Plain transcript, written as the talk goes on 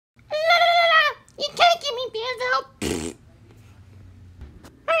Banzo.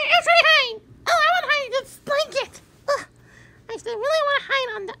 Alright, I'll try to hide. Oh, I want to hide in this blanket. Ugh. I still really want to hide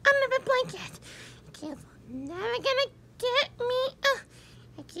under the blanket. Kids will never gonna get me.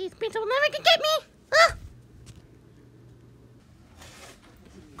 Kids will never gonna get me.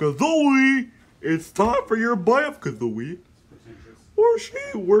 Kazooie, it's time for your bath, Kazooie. Where's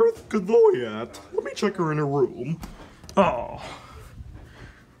Kazooie at? Let me check her in her room. Oh.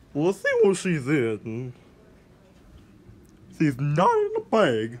 Well, let's see what she's in. She's not in the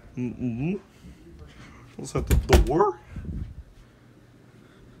bag. Let's hit the door.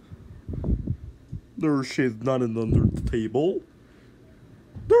 There she's not in under the table.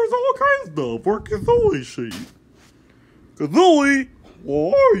 There's all kinds of stuff. Where Kazooie she? Kazooie,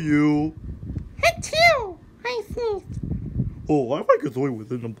 where are you? Achoo! I sneezed. Oh, I like Kazooie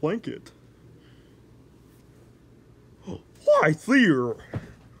within the blanket. Oh, I see her.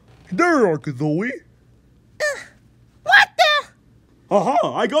 There you are, Kazooie. What the?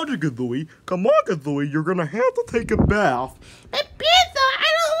 Aha, I got you, Kazooie. Come on, Kazooie, you're gonna have to take a bath. But Banzo,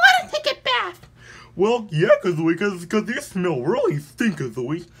 I don't want to take a bath. Well, yeah, Kazooie, cause you smell really stink,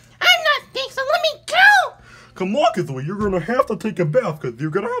 Kazooie. I'm not stink, so let me go. Come on, Kazooie, you're gonna have to take a bath, cause you're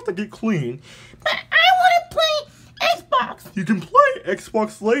gonna have to get clean. But I want to play Xbox. You can play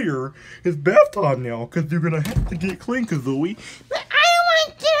Xbox later. It's bath time now, cause you're gonna have to get clean, Kazooie. But I don't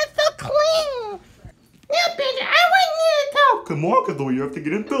want to get it so clean. No, Banzo, I want you to go. Come on, Kazooie, you have to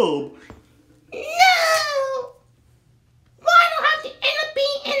get in the tub. No. Why do I have to end up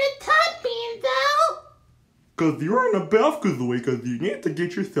being in the tub, Banzo? Cause you're in a bath, Kazooie, cause you need to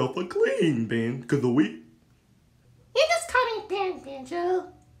get yourself a clean, Kazooie. You just called me Banzo.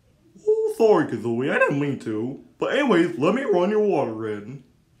 Oh, sorry, Kazooie, I didn't mean to. But anyways, let me run your water in.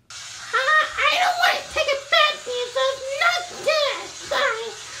 I don't want to take a bath, Banzo. It's not good. Sorry,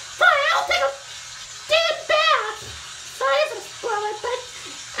 I'll take a bath. Sorry for the spoiler, but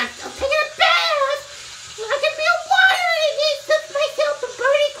I'm still taking a bath. I can feel water and it gets myself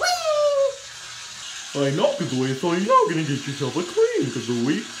pretty clean. I know, Kazooie, so you're not gonna get yourself a clean,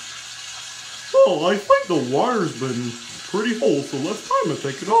 Kazooie. Well, I think the water's been pretty full, so let's time to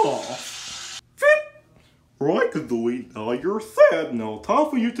take it off. Right, Kazooie, now you're sad. Now time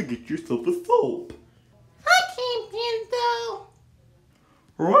for you to get yourself a soap. Okay, Banzo.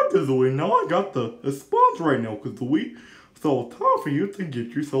 Alright, Kazooie, now I got the sponge right now, Kazooie. So time for you to get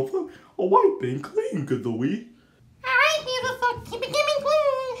yourself a wipe and clean, Kazooie. Alright, Banzo, so keep it getting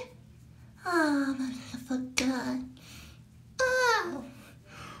clean. Oh, that feels so good. Oh.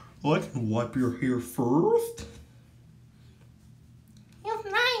 I can wipe your hair first. Feels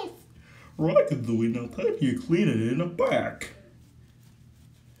nice. Right, Kazooie, now time for you to clean it in the back.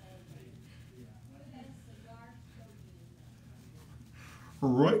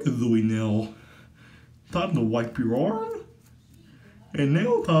 Alright, Kazooie, now time to wipe your arm. And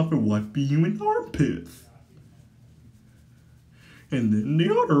now time to wipe you in the armpits. And then the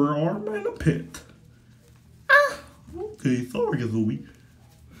other arm and the pit. Okay, sorry, Kazooie.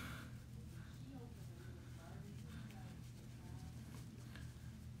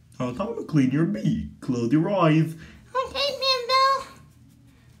 Now time to clean your beak. Close your eyes. Okay,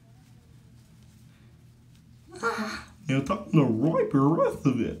 Banzo. Now time to wipe the rest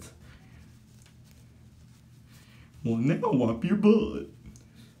of it. Well, now wipe your butt.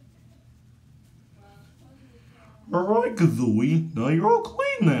 Alright, Kazooie, now you're all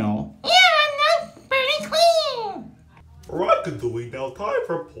clean now. Yeah, I'm now pretty clean. Alright, Kazooie, now time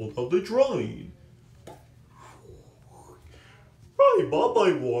for pull out the drain. Right,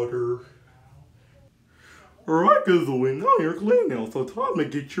 bye-bye, water. Alright, Kazooie, now you're clean now, so time to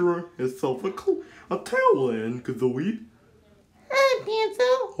get yourself a towel in, Kazooie. Hi,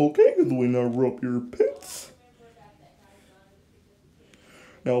 Banzo. Okay, Kazooie, now rub your pits.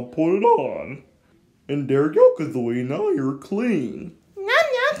 Now put it on. And there you go, Kazooie, now you're clean. Not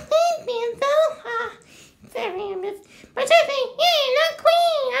clean, Banzo. Sorry, I missed. But I think, yay, not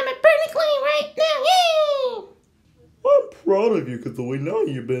clean. I'm pretty clean right now, yay. I'm proud of you, Kazooie. Now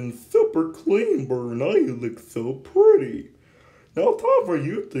you've been super clean, but now you look so pretty. Now time for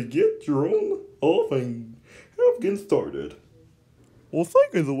you to get your own off and have getting started. Well,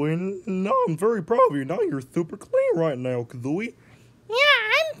 thank you, Kazooie. Now I'm very proud of you. Now you're super clean right now, Kazooie. Yeah,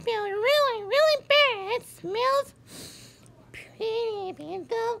 I'm feeling really, really bad. It smells pretty,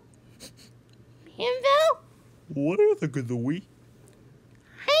 Banzo. Banzo? What is it, Kazooie?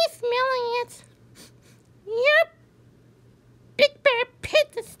 I'm smelling it. Your big bear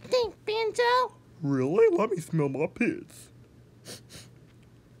pit stink, Banzo. Really? Let me smell my pits.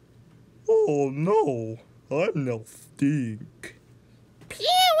 Oh no, I'm now stink.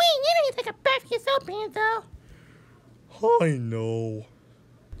 Yeah, wait, you need to take a bath yourself, Banzo. I know.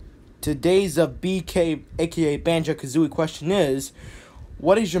 Today's BK, aka Banjo Kazooie question is,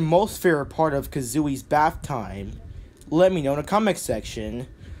 what is your most favorite part of Kazooie's bath time? Let me know in the comment section.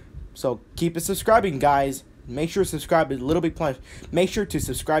 So keep it subscribing, guys. Make sure to subscribe to Little Big Planet. Make sure to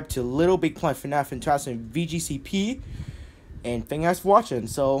subscribe to Little Big Planet FNAF and VGCP. And thank you guys for watching.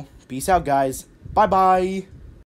 So peace out, guys. Bye bye.